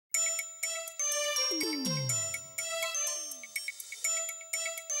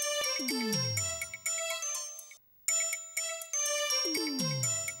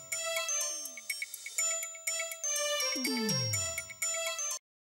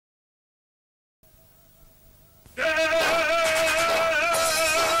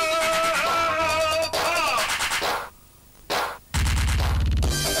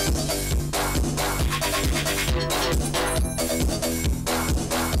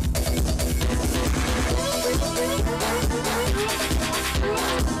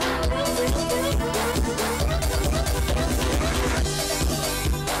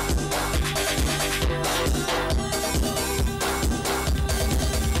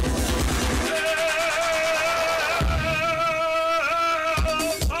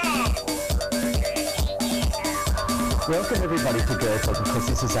Welcome everybody to Girl Talk, because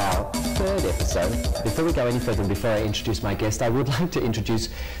this is our third episode. Before we go any further and before I introduce my guest, I would like to introduce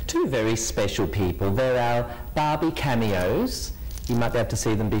two very special people. They're our Barbie cameos. You might be able to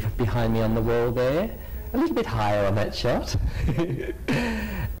see them behind me on the wall there, a little bit higher on that shot.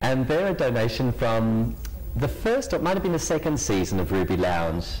 And they're a donation from the first, or it might have been the second season of Ruby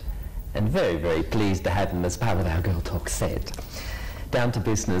Lounge, and very, very pleased to have them as part of our Girl Talk set. Down to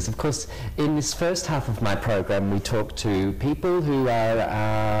business. Of course, in this first half of my program, we talk to people who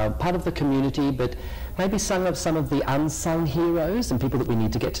are part of the community, but maybe some of the unsung heroes and people that we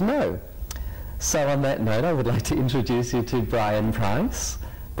need to get to know. So on that note, I would like to introduce you to Brian Price.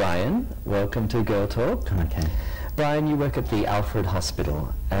 Brian, welcome to Girl Talk. Okay. Brian, you work at the Alfred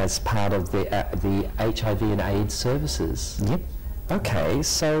Hospital as part of the HIV and AIDS services. Yep. Okay,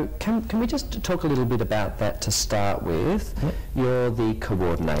 so can we just talk a little bit about that to start with? Yep. You're the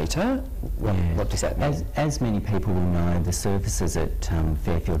coordinator. What does that mean? As many people will know, the services at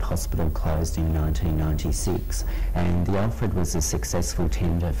Fairfield Hospital closed in 1996, and the Alfred was a successful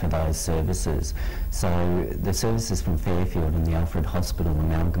tender for those services. So the services from Fairfield and the Alfred Hospital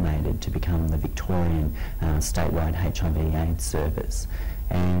amalgamated to become the Victorian statewide HIV/AIDS service.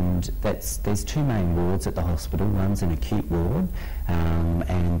 And there's two main wards at the hospital. One's an acute ward,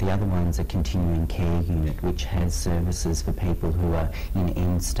 and the other one's a continuing care unit, which has services for people who are in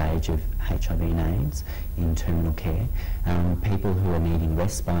end stage of HIV and AIDS, in terminal care, people who are needing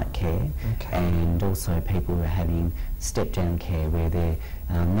respite care, and also people who are having step-down care where they're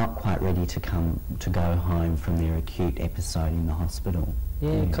not quite ready to go home from their acute episode in the hospital.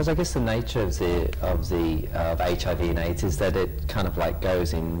 Yeah, because I guess the nature of HIV and AIDS is that it kind of like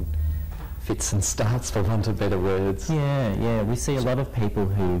goes in fits and starts, for want of better words. Yeah. We see a lot of people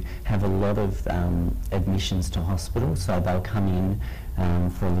who have a lot of admissions to hospital, so they'll come in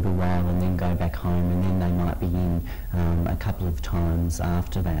for a little while and then go back home, and then they might be in a couple of times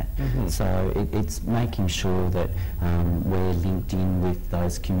after that. So it's making sure that we're linked in with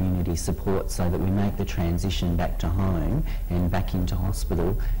those community supports so that we make the transition back to home and back into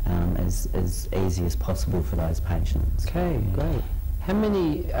hospital as easy as possible for those patients. Okay, great. How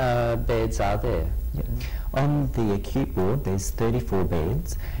many beds are there? Yep. On the acute ward, there's 34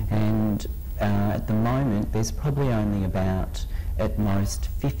 beds, and at the moment there's probably only about, at most,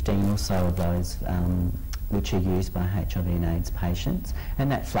 15 or so of those which are used by HIV and AIDS patients,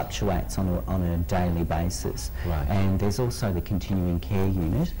 and that fluctuates on a daily basis. Right. And there's also the continuing care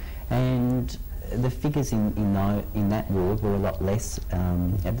unit, and the figures in that ward were a lot less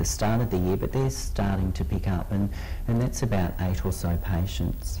at the start of the year, but they're starting to pick up, and that's about 8 or so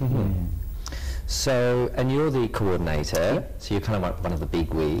patients. Yeah. So, and you're the coordinator, so you're kind of like one of the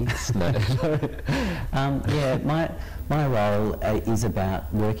big wigs. Yeah, my role is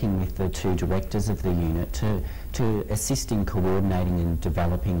about working with the two directors of the unit to assist in coordinating and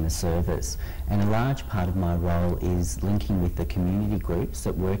developing the service. And a large part of my role is linking with the community groups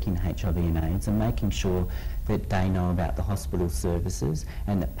that work in HIV and AIDS and making sure that they know about the hospital services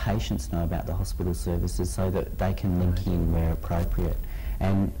and that patients know about the hospital services so that they can link in where appropriate.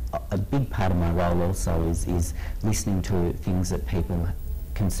 And a big part of my role also is listening to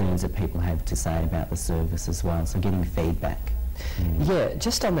concerns that people have to say about the service as well, so getting feedback. Yeah,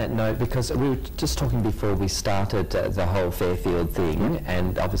 just on that note, because we were just talking before we started the whole Fairfield thing,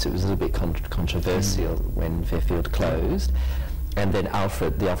 and obviously it was a little bit controversial when Fairfield closed, and then the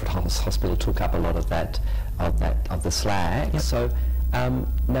Alfred Hospital took up a lot of the slack. Yep. So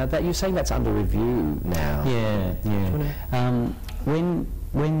now that you're saying that's under review now. Yeah.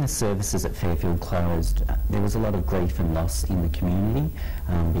 When the services at Fairfield closed, there was a lot of grief and loss in the community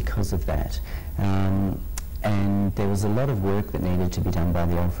because of that. And there was a lot of work that needed to be done by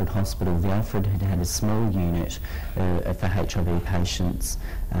the Alfred Hospital. The Alfred had a small unit for HIV patients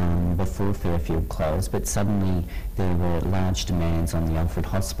before Fairfield closed, but suddenly there were large demands on the Alfred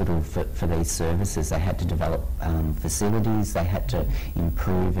Hospital for these services. They had to develop facilities, they had to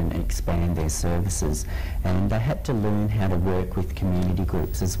improve and expand their services, and they had to learn how to work with community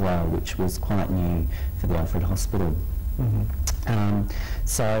groups as well, which was quite new for the Alfred Hospital.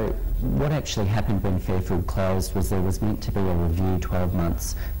 So what actually happened when Fairfield closed was there was meant to be a review 12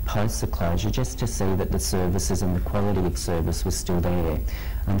 months post the closure, just to see that the services and the quality of service was still there.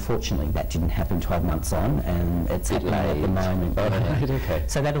 Unfortunately, that didn't happen 12 months on, and it's happening at the moment. Right, okay.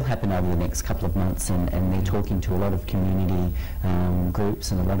 So that'll happen over the next couple of months, and they're talking to a lot of community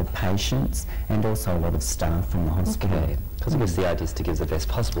groups and a lot of patients, and also a lot of staff from the hospital. Okay. Because I guess the idea is to give the best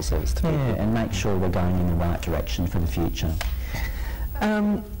possible service to people. Yeah, and make sure we're going in the right direction for the future.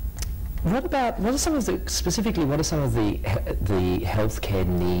 What are some of the healthcare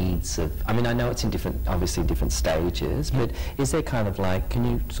needs of, I mean, I know it's in obviously different stages, but is there kind of like, can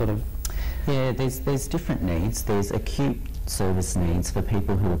you sort of... Yeah, there's different needs. There's acute service needs for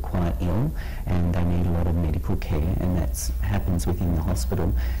people who are quite ill and they need a lot of medical care, and that happens within the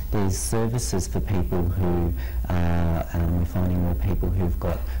hospital. There's services for people who we're finding more people who've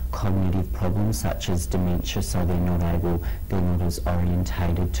got cognitive problems such as dementia, so they're not as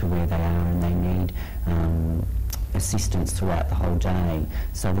orientated to where they are and they need assistance throughout the whole day.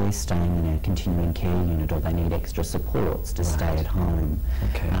 So they're staying in a continuing care unit, or they need extra supports to stay at home.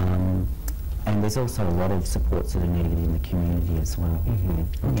 Okay. And there's also a lot of supports that are needed in the community as well.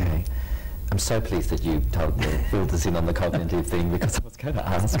 Okay. I'm so pleased that you told me, filled us in on the cognitive thing, because I was going to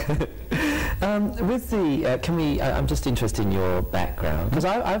ask. With the, I'm just interested in your background, because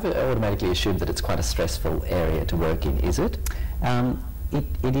I've automatically assumed that it's quite a stressful area to work in. Is it?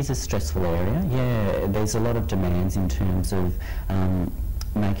 It is a stressful area, yeah. There's a lot of demands in terms of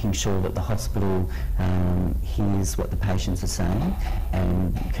making sure that the hospital hears what the patients are saying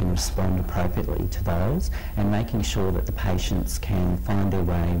and can respond appropriately to those, and making sure that the patients can find their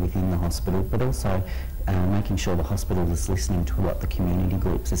way within the hospital, but also making sure the hospital is listening to what the community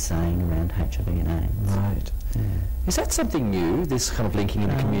groups are saying around HIV and AIDS. Right. Yeah. Is that something new, this kind of linking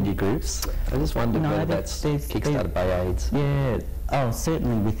into community groups? I just wondered whether that's kick-started by AIDS. Yeah,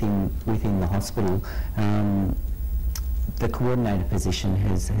 certainly within the hospital. The coordinator position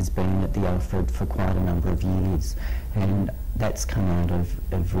has been at the Alfred for quite a number of years, and that's come out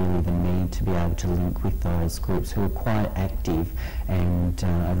of really the need to be able to link with those groups who are quite active and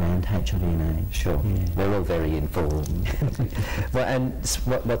around HIV and AIDS. Sure, yeah. We're all very informed. Well, and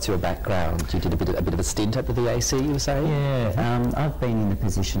what's your background? You did a bit of a stint up at the AC, you were saying? Yeah, I've been in the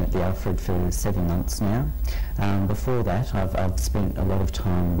position at the Alfred for 7 months now. Before that, I've spent a lot of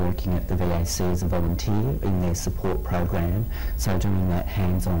time working at the VAC as a volunteer in their support program, so doing that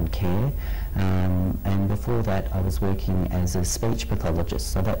hands-on care. And before that, I was working as a speech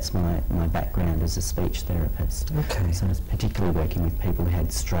pathologist, so that's my background as a speech therapist. Okay. So I was particularly working with people who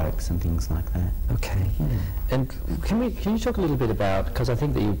had strokes and things like that. Okay. Yeah. And can you talk a little bit about, because I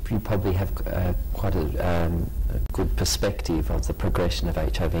think that you probably have quite a good perspective of the progression of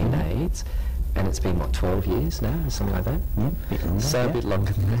HIV and AIDS, and it's been, what, 12 years now, or something like that? Yeah, a bit longer. So a bit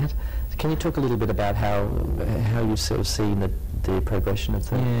longer than that. Can you talk a little bit about how you've sort of seen the progression of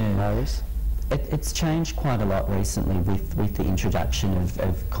the virus? It's changed quite a lot recently with the introduction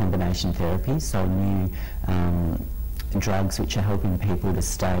of combination therapy, so new drugs which are helping people to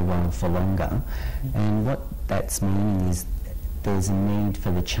stay well for longer. And what that's meaning is there's a need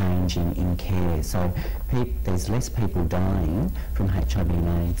for the change in care. So there's less people dying from HIV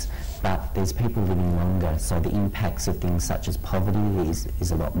and AIDS, but there's people living longer, so the impacts of things such as poverty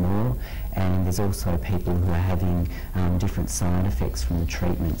is a lot more, and there's also people who are having different side effects from the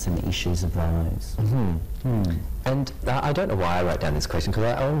treatments and the issues of those. And I don't know why I wrote down this question, because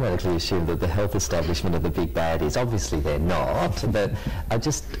I automatically assumed that the health establishment are the big baddies. Obviously they're not, but I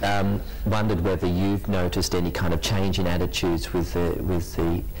just wondered whether you've noticed any kind of change in attitudes with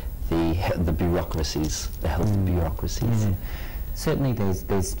the bureaucracies, the health bureaucracies. Yeah. Certainly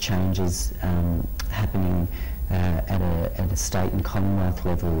there's changes happening at a state and Commonwealth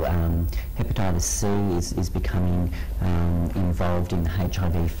level. Hepatitis C is becoming involved in the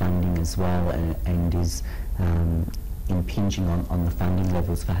HIV funding as well, and is impinging on the funding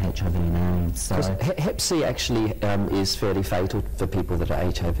levels for HIV and AIDS. So Hep C actually is fairly fatal for people that are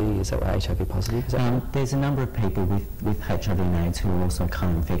HIV. Is that right? HIV positive? Is that right? There's a number of people with HIV and AIDS who are also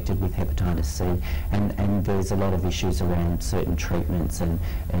co-infected with hepatitis C, and there's a lot of issues around certain treatments and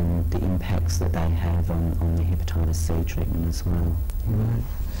the impacts that they have on the hepatitis C treatment as well. Right.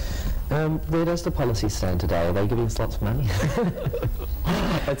 Where does the policy stand today? Are they giving us lots of money?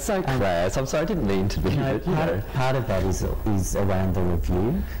 It's so crass. I'm sorry, I didn't mean to be. Part of that is around the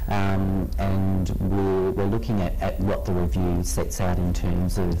review, and we're looking at what the review sets out in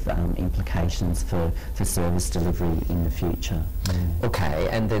terms of implications for service delivery in the future. Okay,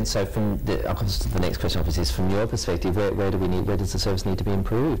 and then so from the next question obviously is from your perspective, where does the service need to be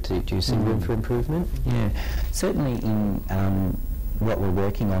improved? Do you see room for improvement? Yeah, certainly in what we're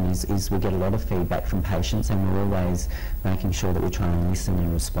working on is we get a lot of feedback from patients, and we're always making sure that we try and listen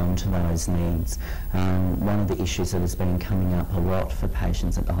and respond to those needs. One of the issues that has been coming up a lot for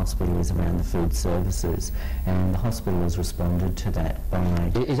patients at the hospital is around the food services, and the hospital has responded to that by...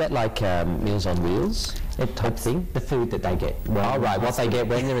 Is that like Meals on Wheels type thing? The food that they get. Well, right, what they get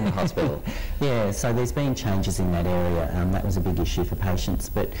when they're in the hospital. Yeah, so there's been changes in that area. That was a big issue for patients,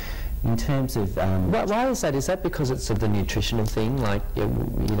 but In terms of... why is that? Is that because it's the nutritional thing? Like, you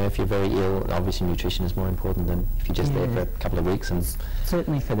know, if you're very ill, obviously nutrition is more important than if you're just there for a couple of weeks. And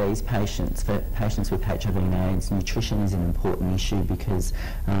certainly for these patients, with HIV and AIDS, nutrition is an important issue because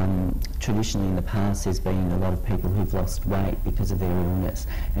traditionally in the past there's been a lot of people who've lost weight because of their illness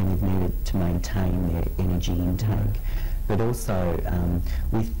and have needed to maintain their energy intake. But also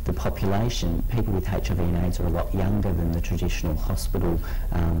with the population, people with HIV and AIDS are a lot younger than the traditional hospital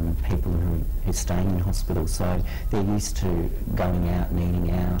people who are staying in hospital. So they're used to going out and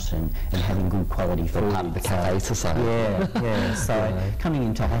eating out and having good quality food. Part of the cafe society. Yeah. So coming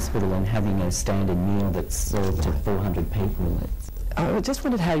into hospital and having a standard meal that's served to 400 people. I just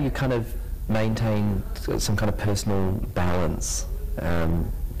wondered how you kind of maintain some kind of personal balance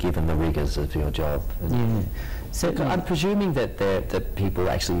given the rigours of your job. So I'm presuming that people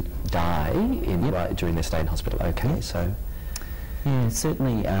actually die during their stay in hospital. Okay, so yeah,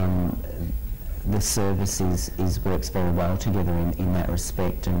 certainly the service works very well together in that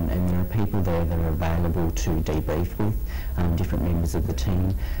respect, and there are people there that are available to debrief with, different members of the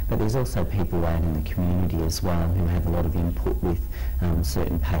team, but there's also people out in the community as well who have a lot of input with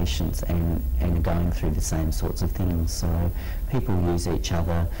certain patients and are going through the same sorts of things. So people use each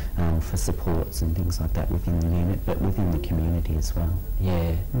other for supports and things like that within the unit, but within the community as well.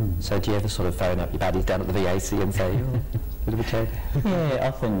 Yeah. So do you ever sort of phone up your buddies down at the VAC and say, bit of a chat?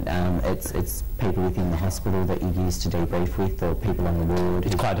 Yeah, often it's people within the hospital that you use to debrief with, or people on the ward.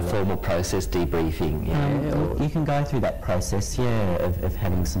 It's quite a formal process, debriefing, you can go through that process, of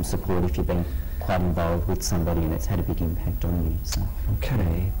having some support if you've been quite involved with somebody and it's had a big impact on you. So.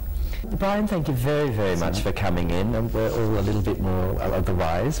 Okay. Brian, thank you very, very much for coming in, and we're all a little bit more of the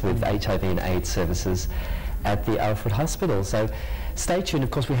wise with HIV and AIDS services at the Alfred Hospital. So stay tuned.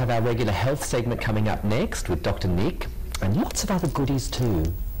 Of course, we have our regular health segment coming up next with Dr. Nick, and lots of other goodies too.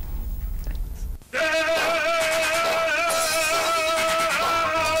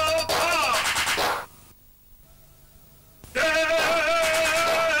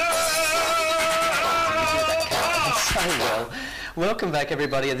 Welcome back,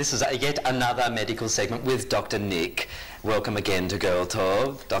 everybody. This is yet another medical segment with Dr. Nick. Welcome again to Girl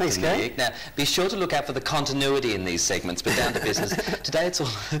Talk, Dr. Thanks, Nick. Now, be sure to look out for the continuity in these segments, but down to business. Today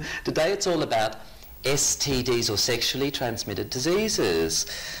it's all about STDs, or sexually transmitted diseases.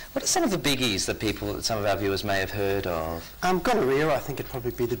 What are some of the biggies that some of our viewers may have heard of? Gonorrhea, I think, would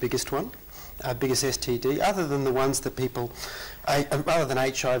probably be the biggest one. Biggest STD, other than the ones that people, rather than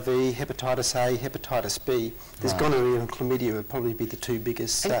HIV, hepatitis A, hepatitis B, there's gonorrhea and chlamydia would probably be the two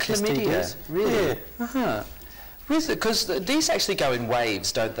biggest chlamydia, STDs. really? Yeah. Because these actually go in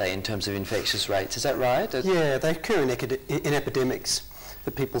waves, don't they, in terms of infectious rates? Is that right? Yeah, they occur in epidemics. The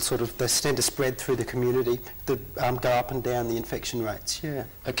people they tend to spread through the community, that go up and down the infection rates, yeah.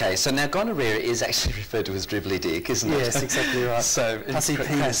 Okay, so now gonorrhea is actually referred to as dribbly dick, isn't it? Yes, exactly right. So pussy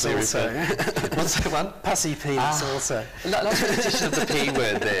penis also. What's that one? Pussy penis also. Nice repetition of the P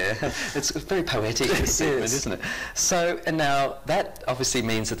word there. It's very poetic, this segment, isn't it? So, and now that obviously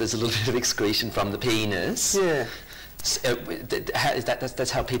means that there's a little bit of excretion from the penis. Yeah. That's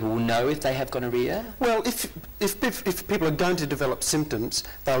how people will know if they have gonorrhea? Well, if people are going to develop symptoms,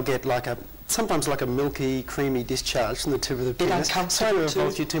 they'll get sometimes like a milky, creamy discharge from the tip of the penis. Uncomfortable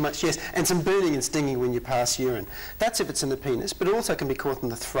involves you too much, yes. And some burning and stinging when you pass urine. That's if it's in the penis, but it also can be caught in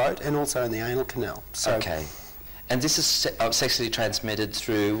the throat and also in the anal canal. So okay. And this is sexually transmitted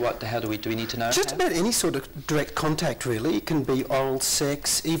through what? How do we need to know? Just about any sort of direct contact, really. It can be oral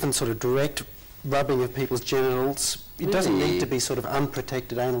sex, even sort of direct rubbing of people's genitals. It doesn't need to be sort of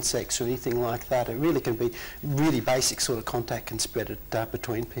unprotected anal sex or anything like that. It really can be really basic sort of contact can spread it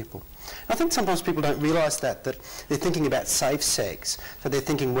between people. I think sometimes people don't realise that they're thinking about safe sex, that they're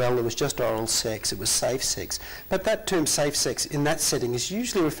thinking, well, it was just oral sex, it was safe sex. But that term safe sex in that setting is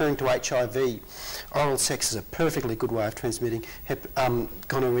usually referring to HIV. Oral sex is a perfectly good way of transmitting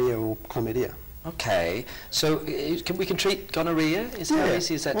gonorrhea or chlamydia. Okay, so we can treat gonorrhea? How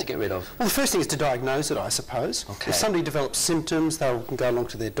easy is that to get rid of? Well, the first thing is to diagnose it, I suppose. Okay. If somebody develops symptoms, they'll go along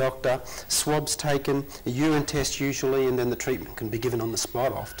to their doctor, swabs taken, a urine test usually, and then the treatment can be given on the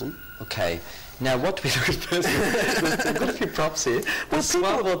spot often. Okay. Now, what do we look at first? I've got a few props here.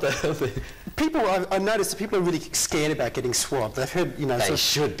 People, I've noticed that people are really scared about getting swabbed. They've heard, They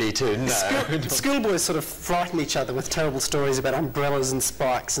should be too, no. Schoolboys sort of frighten each other with terrible stories about umbrellas and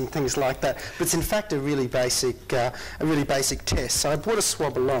spikes and things like that. But it's in fact a really basic test. So I brought a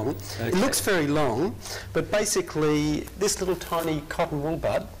swab along. Okay. It looks very long, but basically this little tiny cotton wool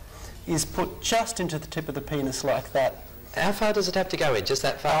bud is put just into the tip of the penis like that. How far does it have to go in? Just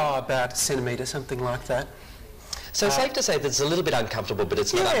that far? Oh, about a centimetre, something like that. So safe to say that it's a little bit uncomfortable, but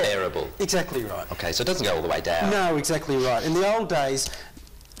it's not unbearable. Exactly right. Okay, so it doesn't go all the way down. No, exactly right. In the old days,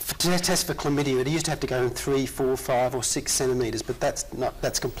 to test for chlamydia, it used to have to go in 3, 4, 5 or 6 centimetres, but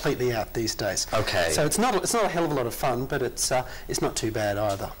that's completely out these days. Okay. So it's not a hell of a lot of fun, but it's not too bad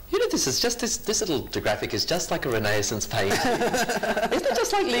either. You know, this is just this little graphic is just like a Renaissance painting. Isn't it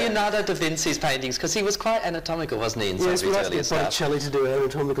just like Leonardo da Vinci's paintings? Because he was quite anatomical, wasn't he, in some of his earlier stuff? Yes, we like to get Botticelli to do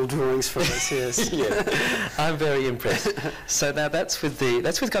anatomical drawings for us. Yes. Yeah, I'm very impressed. So now that's with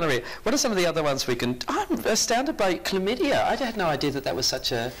gonorrhea. What are some of the other ones we can? I'm astounded by chlamydia. I had no idea that was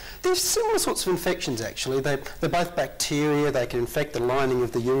such a. There's similar sorts of infections actually. They're both bacteria. They can infect the lining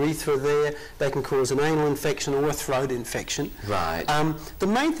of the urethra there. They can cause an anal infection or a throat infection. Right. The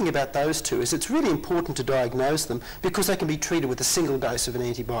main thing about those two is it's really important to diagnose them because they can be treated with a single dose of an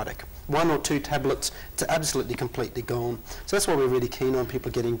antibiotic. 1 or 2 tablets, it's absolutely completely gone. So that's why we're really keen on people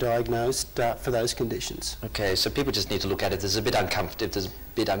getting diagnosed for those conditions. Okay, so people just need to look at it. There's a bit uncomfortable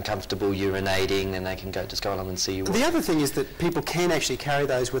urinating, and they can just go along and see you. The other thing is that people can actually carry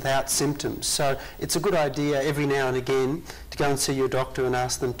those without symptoms. So it's a good idea every now and again to go and see your doctor and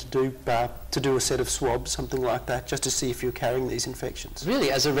ask them to do a set of swabs, something like that, just to see if you're carrying these infections. Really,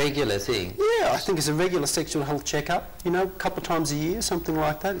 as a regular thing? Yeah, I think as a regular sexual health checkup, you know, a couple of times a year, something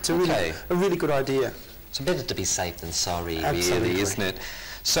like that. It's a really good idea. It's better to be safe than sorry, Absolutely. really, isn't it?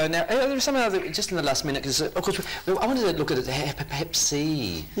 So now, there's some other, just in the last minute, because of course, I wanted to look at Hep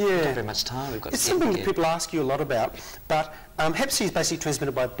C. Yeah. We've got very much time. We've got it's something that people ask you a lot about, but Hep C is basically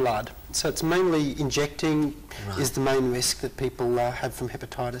transmitted by blood. So it's mainly injecting is the main risk that people have from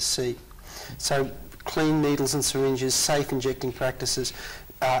hepatitis C. So clean needles and syringes, safe injecting practices,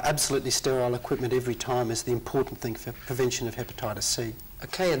 absolutely sterile equipment every time is the important thing for prevention of hepatitis C.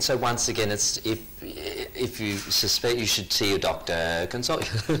 Okay, and so once again, it's if you suspect, you should see your doctor, consult.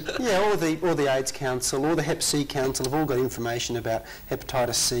 Yeah, or the AIDS Council or the Hep C Council have all got information about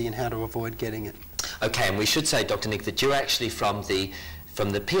hepatitis C and how to avoid getting it. Okay, and we should say, Dr. Nick, that you're actually from the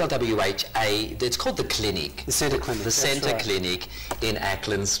PLWHA, it's called the clinic. The Centre Clinic. The Centre Clinic in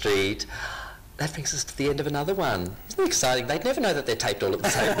Ackland Street. That brings us to the end of another one. Isn't it exciting? They'd never know that they're taped all at the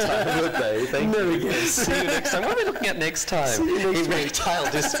same time, would they? Thank you. See you next time. What are we looking at next time? See you next week. Erectile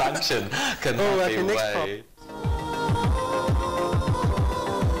dysfunction cannot be wait.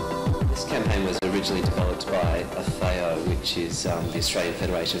 This campaign was originally developed by AFAO, which is the Australian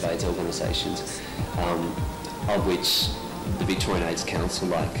Federation of AIDS Organisations, of which the Victorian AIDS Council,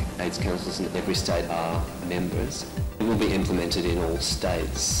 like AIDS councils in every state, are members. It will be implemented in all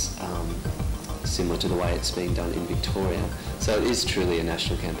states, similar to the way it's being done in Victoria. So it is truly a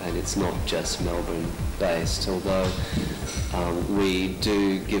national campaign. It's not just Melbourne-based, although we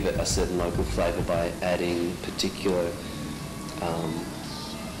do give it a certain local flavour by adding particular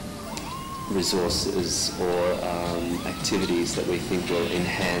resources or activities that we think will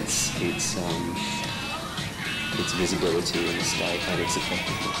enhance its visibility in the state and its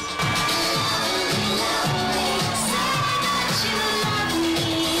effectiveness.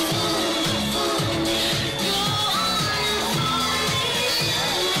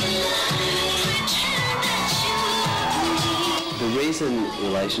 The reason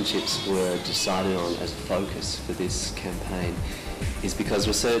relationships were decided on as a focus for this campaign is because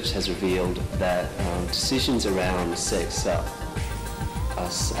research has revealed that decisions around sex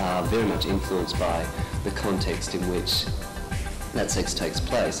are very much influenced by the context in which that sex takes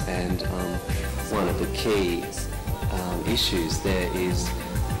place, and one of the key issues there is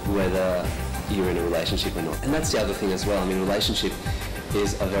whether you're in a relationship or not. And that's the other thing as well. I mean, relationship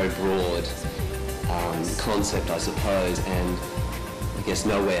is a very broad concept, I suppose, and I guess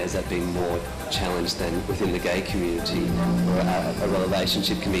nowhere has that been more challenged than within the gay community, where a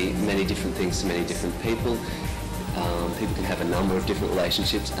relationship can be many different things to many different people. People can have a number of different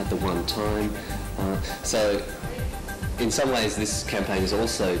relationships at the one time. So in some ways this campaign is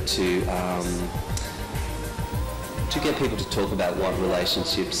also to get people to talk about what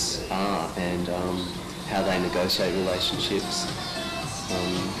relationships are and how they negotiate relationships,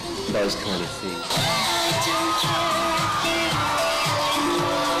 those kind of things.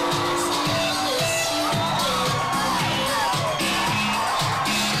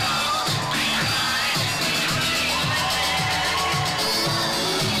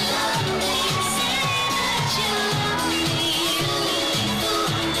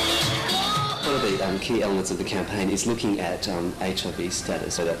 Key elements of the campaign is looking at HIV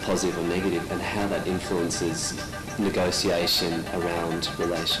status, so that positive or negative, and how that influences negotiation around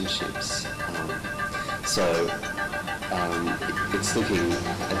relationships. It's looking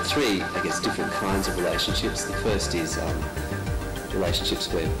at 3, I guess, different kinds of relationships. The first is relationships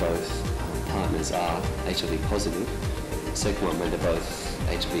where both partners are HIV positive, the second one when they're both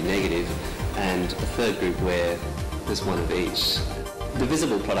HIV negative, and a third group where there's one of each. The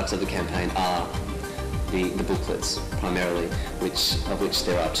visible products of the campaign are the booklets primarily, of which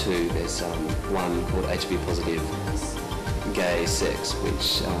there are two. There's one called HIV positive gay sex,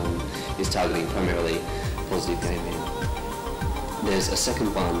 which is targeting primarily positive gay men. There's a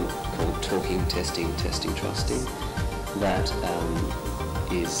second one called Talking, Testing, Trusting, that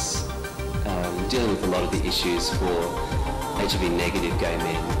is dealing with a lot of the issues for HIV negative gay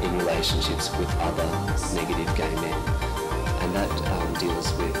men in relationships with other negative gay men, and that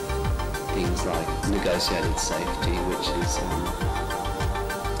deals with things like negotiated safety, which is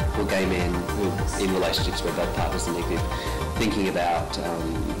for gay men who are in relationships where both partners are negative, thinking about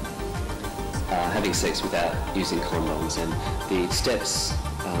having sex without using condoms and the steps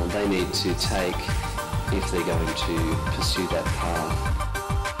they need to take if they're going to pursue that path.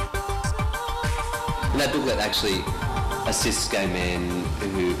 And that booklet actually assists gay men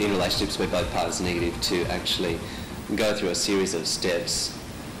who, in relationships where both partners are negative, to actually go through a series of steps,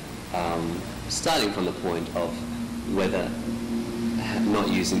 starting from the point of whether not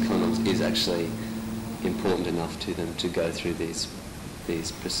using condoms is actually important enough to them to go through these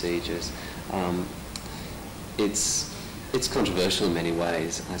procedures. It's controversial in many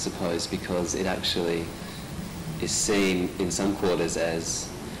ways, I suppose, because it actually is seen in some quarters as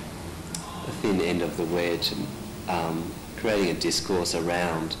a thin end of the wedge, and creating a discourse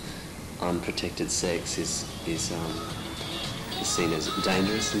around unprotected sex is seen as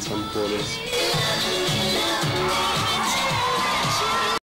dangerous in some quarters.